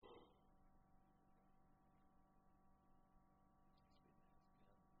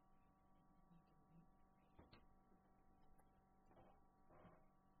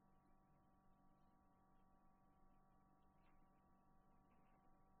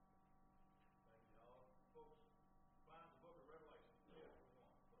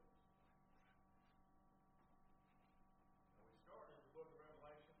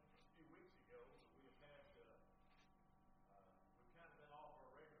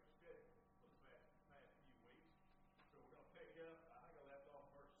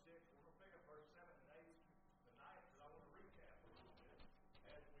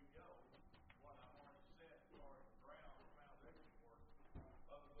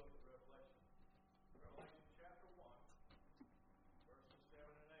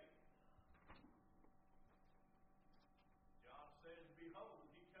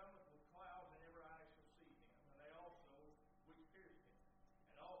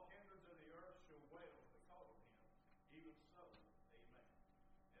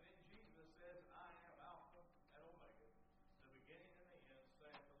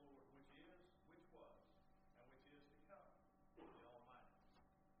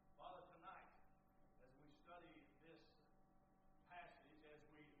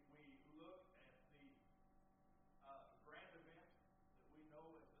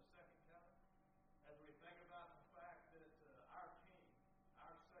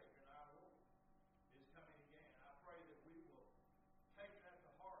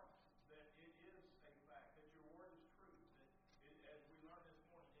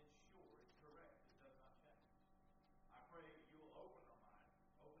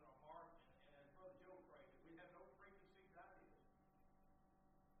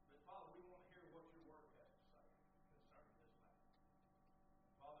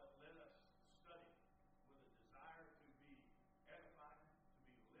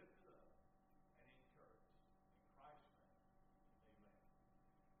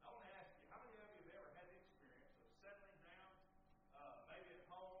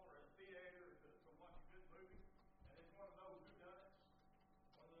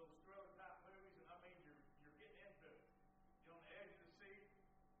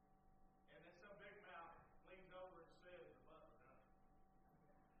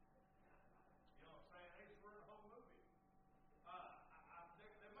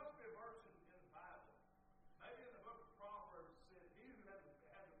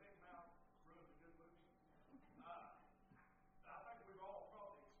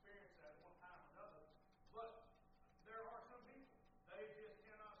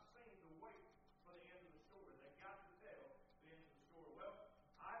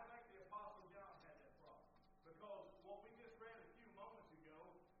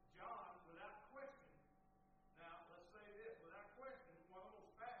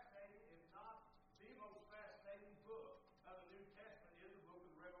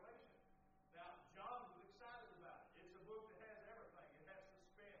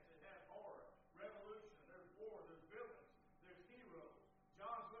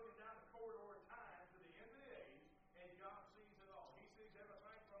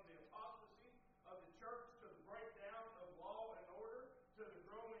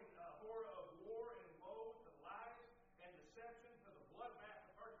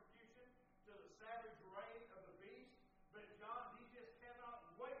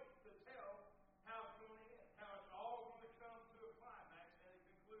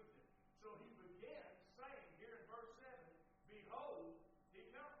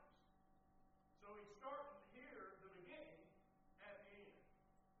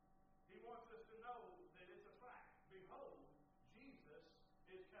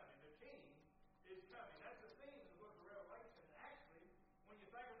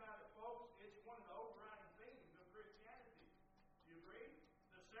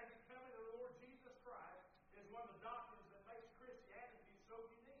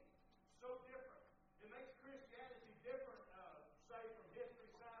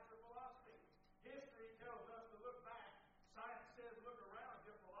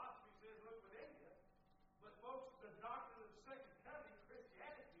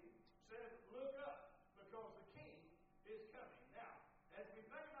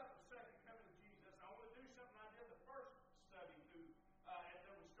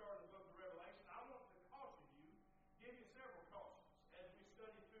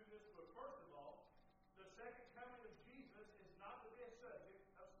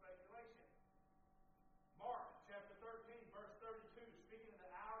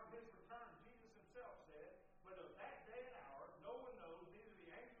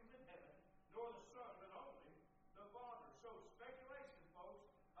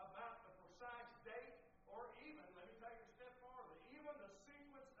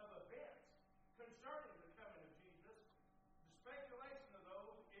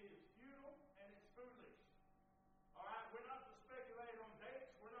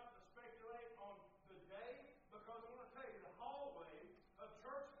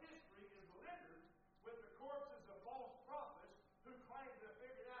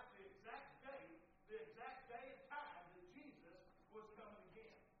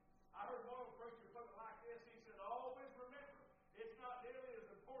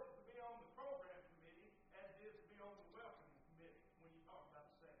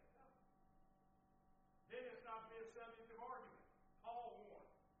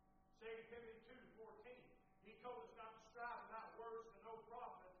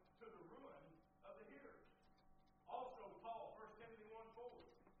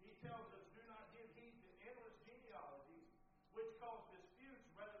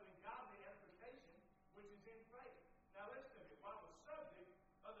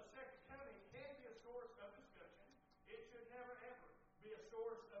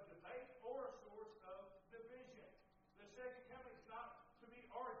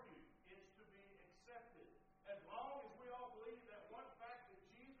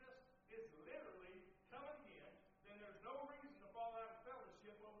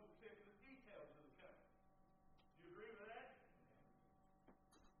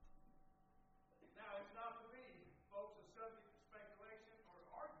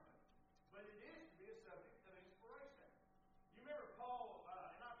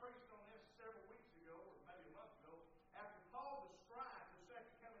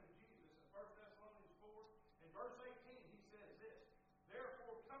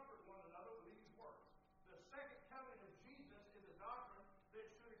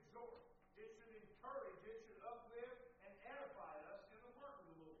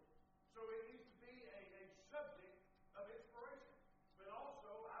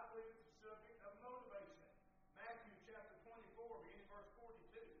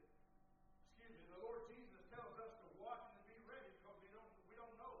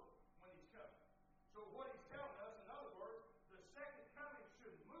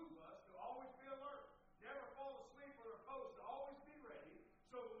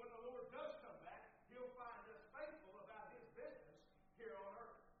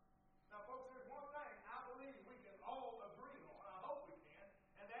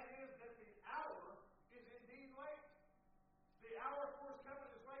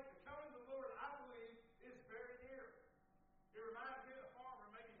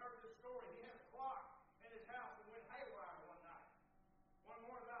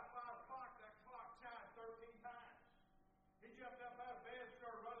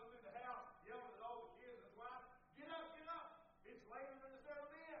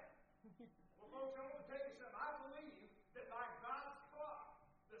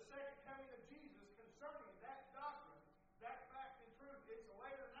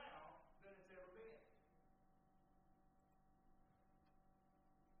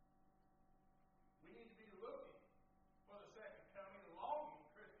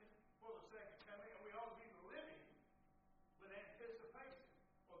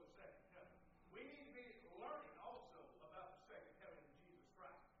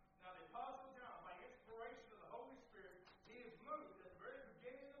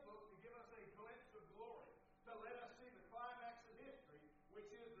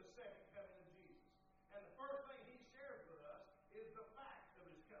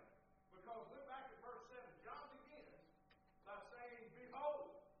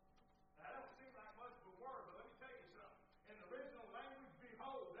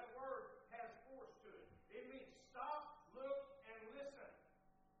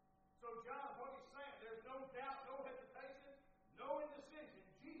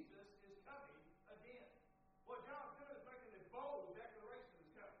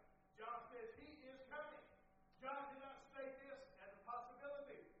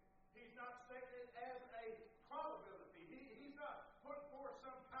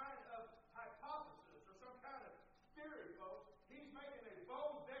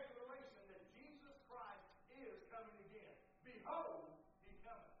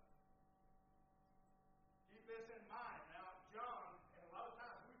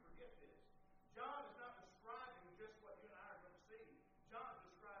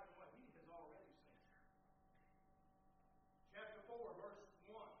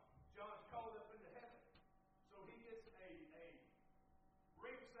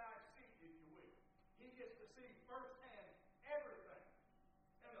see firsthand everything.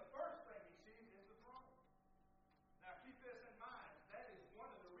 And the first thing he sees is the throne. Now keep this in mind. That is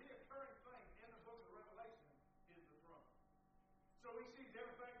one of the reoccurring things in the book of Revelation is the throne. So he sees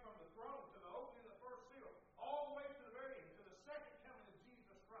everything from the throne to the opening of the first seal, all the way to the very end, to the second coming of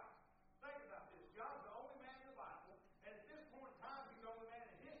Jesus Christ. Think about this. God's the only man in the Bible, and at this point in time, he's the only man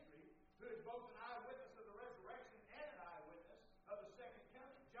in history who is both an eyewitness of the resurrection and an eyewitness of the second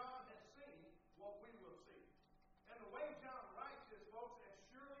coming. John has seen what we will see. And the way John writes is, folks, as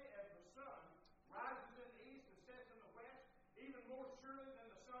surely as the sun rises in the east and sets in the west, even more surely than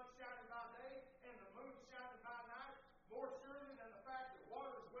the sun shining by day and the moon shining by night, more surely than the fact that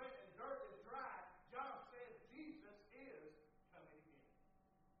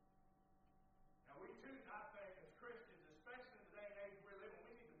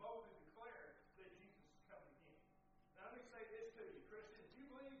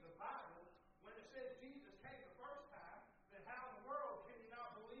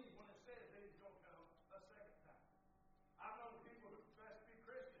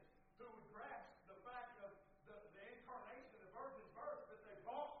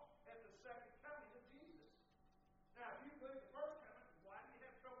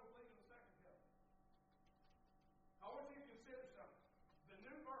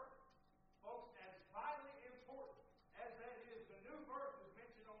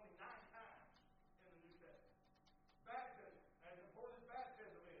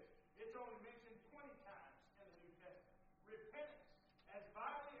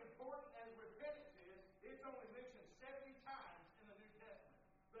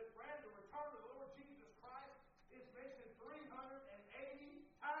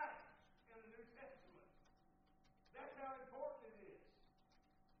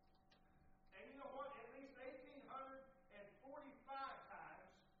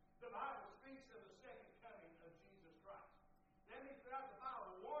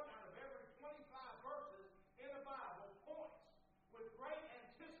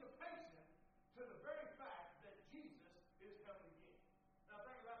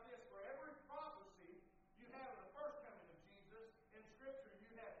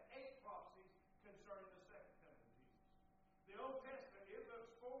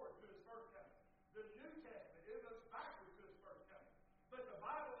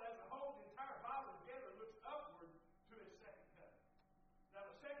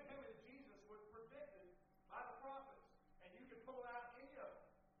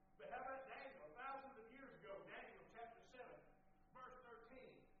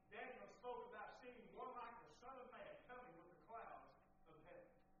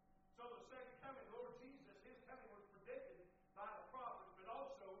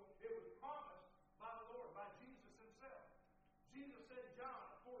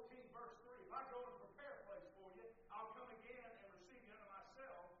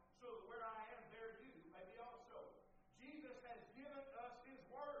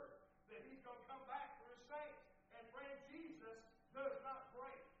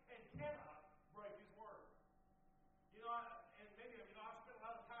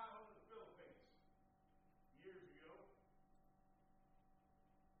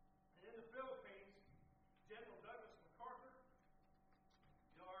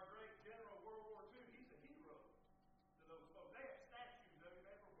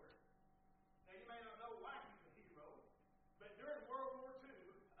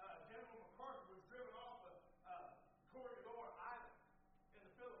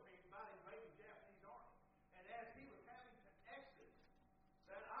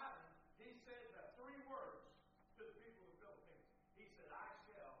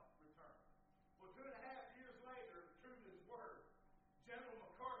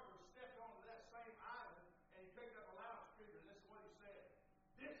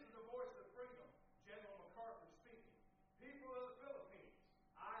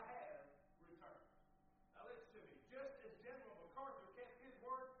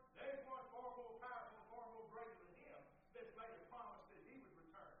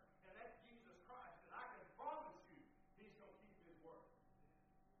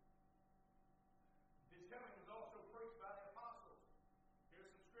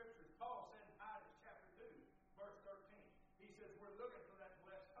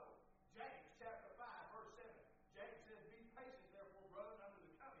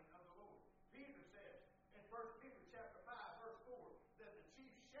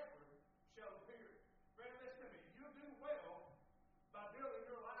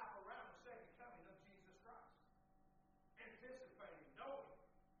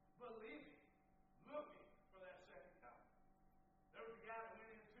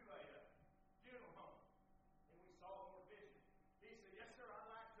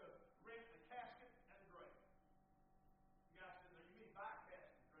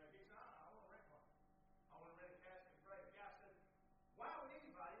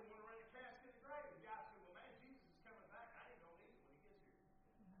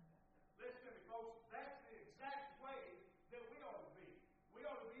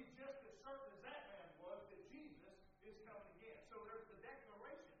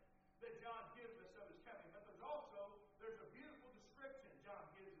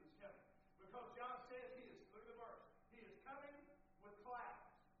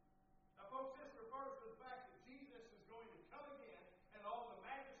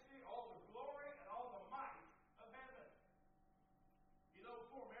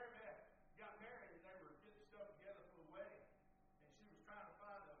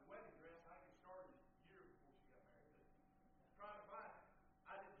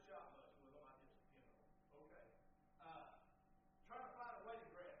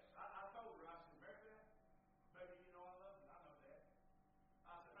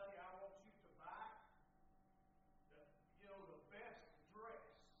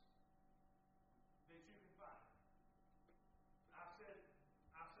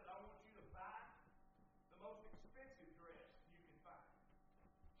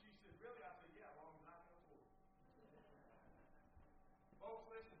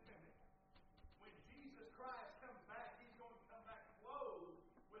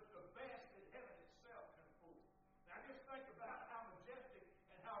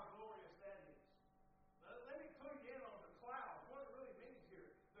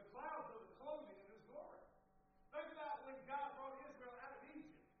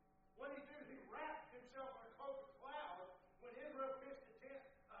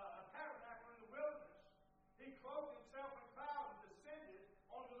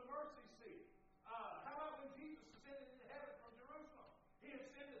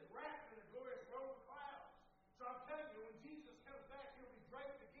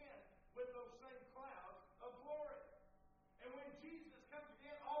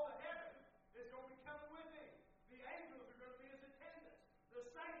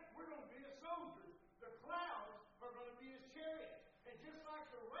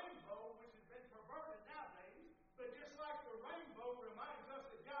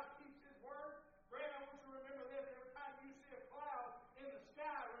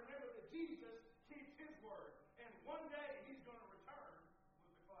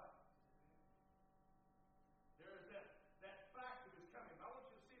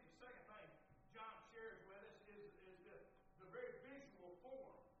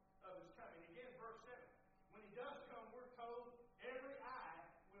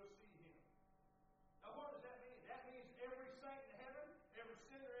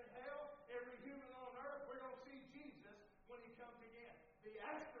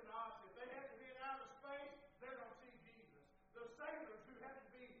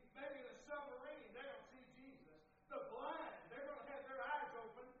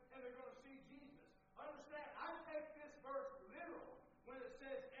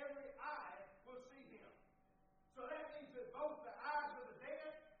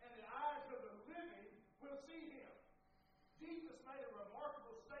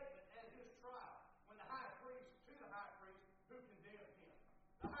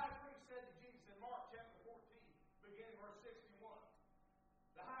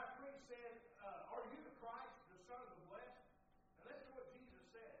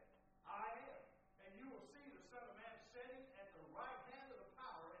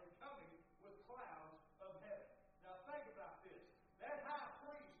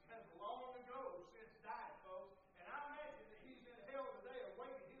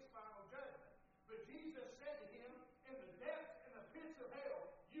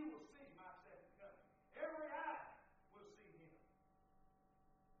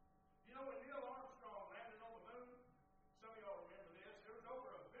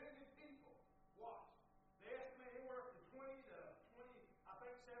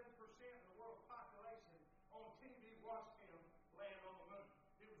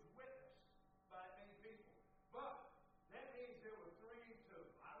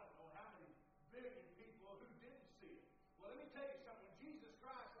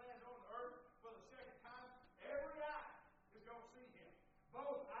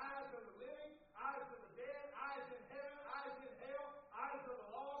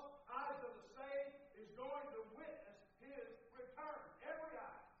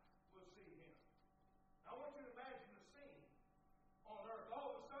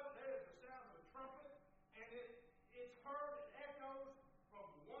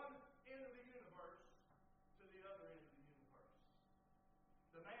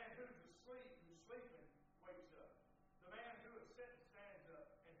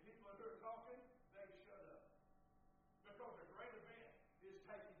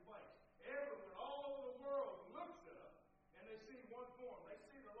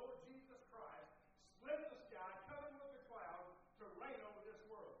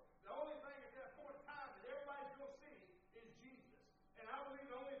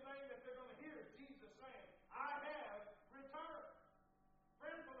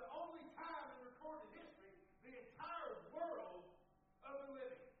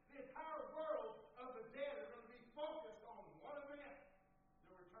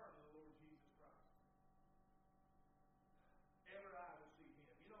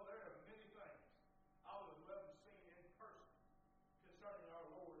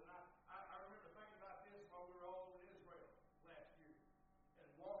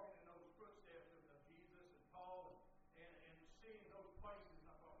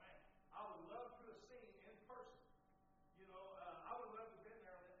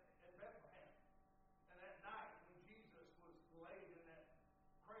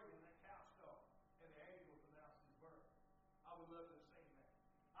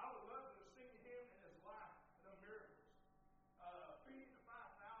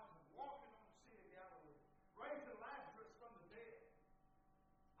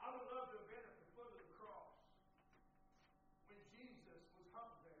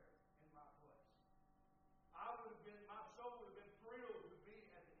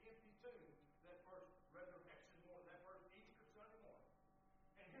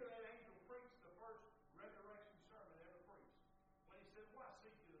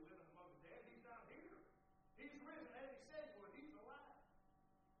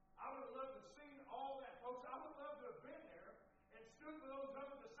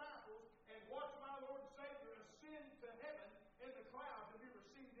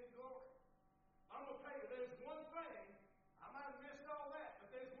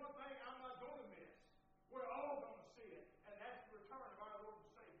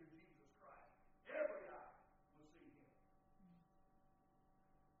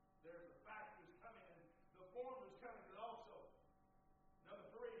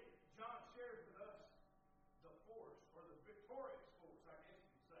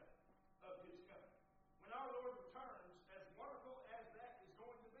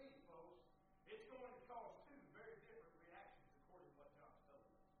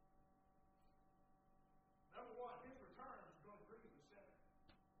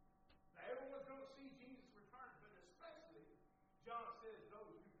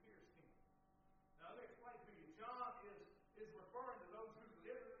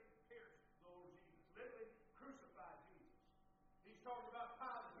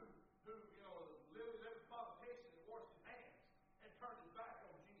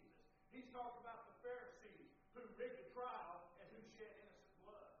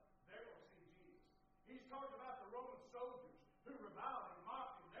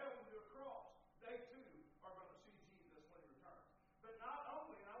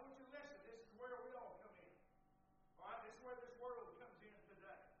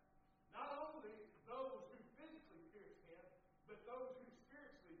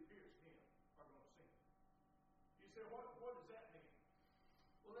say, what does that mean?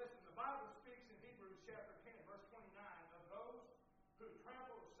 Well, listen, the Bible speaks in Hebrews chapter 10, verse 29, of those who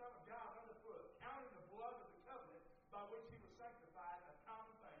trample the Son of God underfoot, counting the blood of the covenant by which he was sanctified a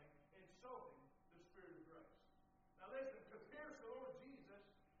common thing, insulting the Spirit of grace. Now listen, to pierce the Lord Jesus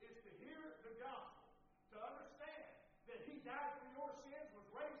is to hear the gospel, to understand that he died for your sins, was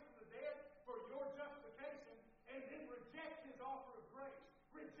raised from the dead for your justification, and then reject his offer of grace,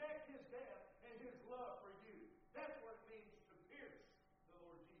 reject his death and his love for you. That's what it means to pierce the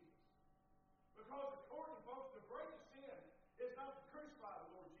Lord Jesus. Because according, folks, the greatest sin is not to crucify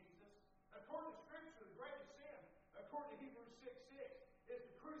the Lord Jesus. According to Scripture, the greatest sin, according to Hebrews 6:6, is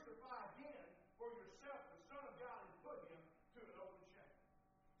to crucify again for yourself, the Son of God, and put him to an open shame.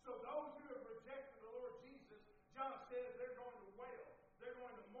 So those who have rejected the Lord Jesus, John says they're going to wail, they're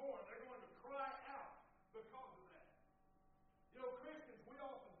going to mourn, they're going to cry out because of that. You know, Christians, we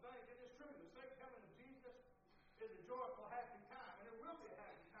often think, and it's true, the second coming of Jesus is a joyful, happy time, and it will be a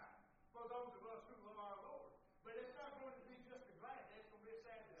happy time for those of us who love our Lord. But it's not going to be just a glad day, it's going to be a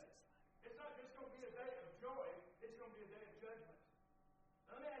sad day. It's not just going to be a day of joy, it's going to be a day of judgment.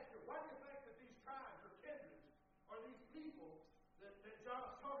 Now, let me ask you, why do you think that these tribes or kindreds or these people that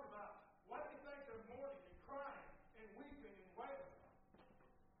John's talking about, why do you think they're mourning and crying and weeping and wailing?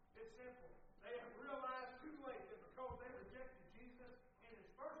 It's simple. They have realized too late that because they rejected Jesus in his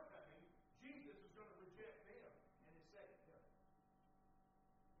first coming, Jesus is going to reject them in his second coming.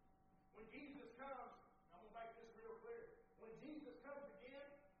 When Jesus comes, I'm going to make this real clear. When Jesus comes again,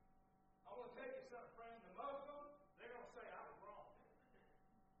 I want to tell you something, friend. The Muslim, they're going to say, I was wrong.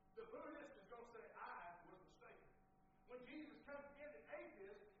 The Buddhist is going to say, I was mistaken. When Jesus comes again, the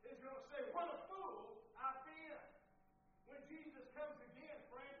atheist is going to say, what a fool I've been. When Jesus comes again,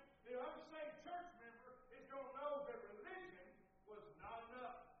 friend, the unsaved church member is going to know that religion was not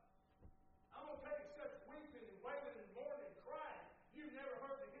enough. I'm going to tell you, such weeping and wailing and mourning and crying, you've never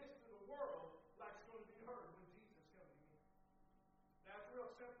heard the history of the world like it's going to be heard when Jesus comes again. Now, it's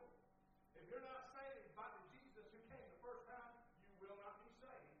real simple. If you're not saved by the Jesus who came the first time, you will not be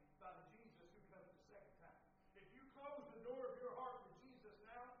saved by the Jesus who comes the second time. If you close the door of your heart to Jesus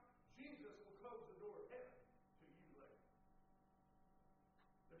now, Jesus will close the door of heaven to you later.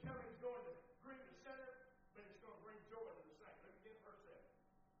 The coming is going to grieve the sinner, but it's going to bring joy to the saint. Look again, verse 7.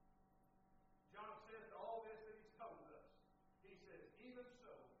 John says to all this that he's told us, he says, even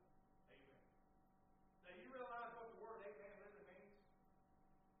so, amen. Now you realize what the word amen literally means?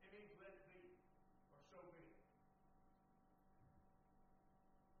 It means let it be, or so be it.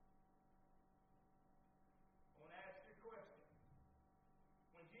 I want to ask you a question.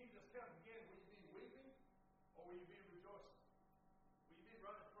 When Jesus comes again, will you be weeping or will you be rejoicing? Will you be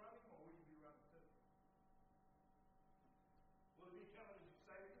running from him or will you be running to him? Will it be coming as your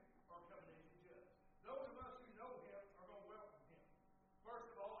Savior or coming as your judge? Those of us who know him are going to welcome him. First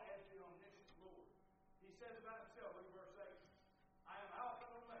of all, as the omniscient Lord. He says about himself in verse 8, I am Alpha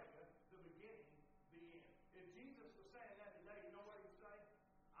and Omega, the beginning, the end. If Jesus was saying that today, you know what he would say?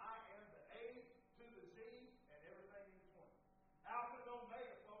 I am the A to the Z and everything in between. Alpha and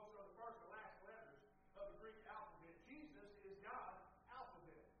Omega, folks, are the first and last letters of the Greek alphabet. Jesus is God's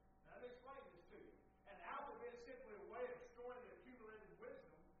alphabet. Now, let me explain this to you. An alphabet is simply a way of storing the accumulated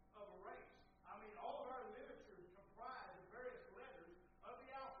wisdom of a race. I mean, all of our literature is comprised of various letters of the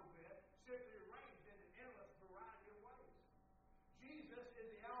alphabet, simply arranged in an endless variety of ways. Jesus is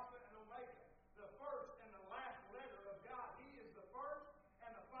the Alpha and Omega, the first and the last letter of God. He is the first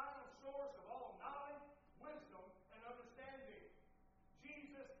and the final source of all knowledge, wisdom, and understanding.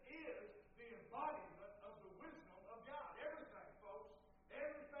 Jesus is the embodiment of the wisdom of God. Everything, folks,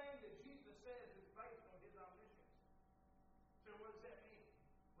 everything that Jesus says is based on his omniscience. So what does that mean?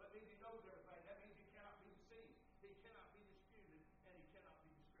 Well, it means he knows everything. That means he cannot be deceived. He cannot be disputed, and he cannot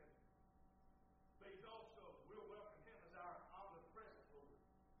be discredited. But he's also, we'll welcome him as our omnipresent Lord.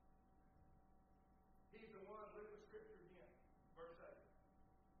 He's the one, look at the scripture again, verse 8.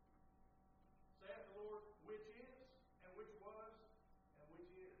 Saith the Lord, which is, and which was, and which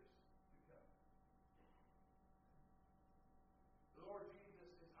is to come. The Lord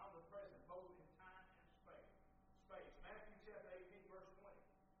Jesus is omnipresent, both in time and space. Matthew chapter 18, verse 20.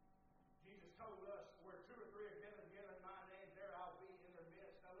 Jesus told us, where two or three are gathered together in my name, there I'll be in their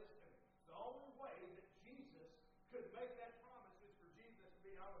midst. Now listen to me. The only way that Jesus could make that promise is for Jesus to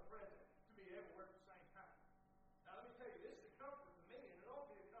be omnipresent, to be everywhere at the same time. Now let me tell you, this is a comfort to me, and it ought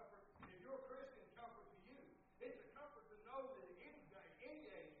to be a comfort if you're a Christian, comfort to you. It's a comfort to know that any day, any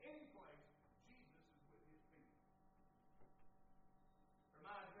age, any place, Jesus is with his people.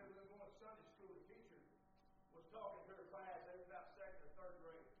 Reminds me when we were going to Sunday school, the teacher was talking to her class. They were about second or third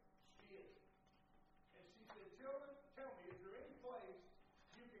grade. She is. And she said, children,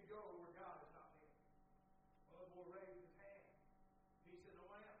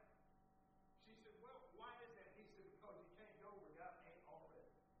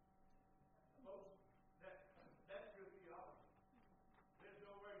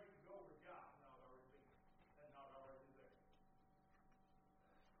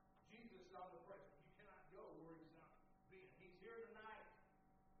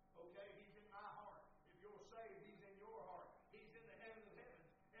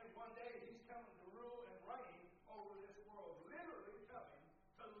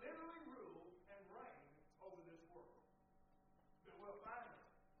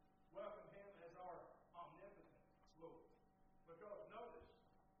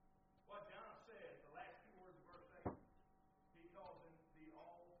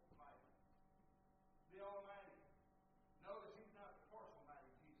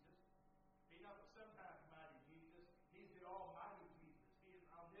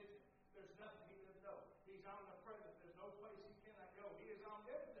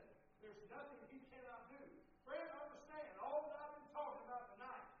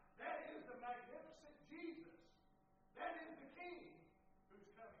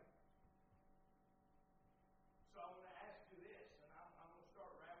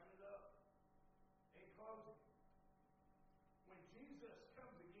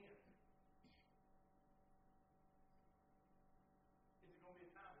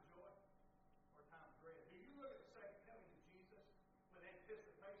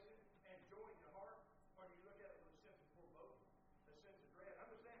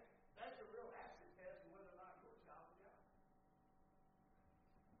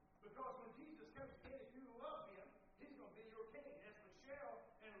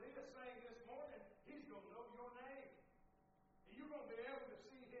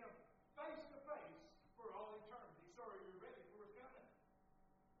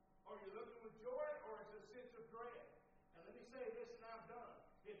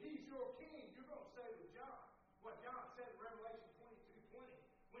 your king.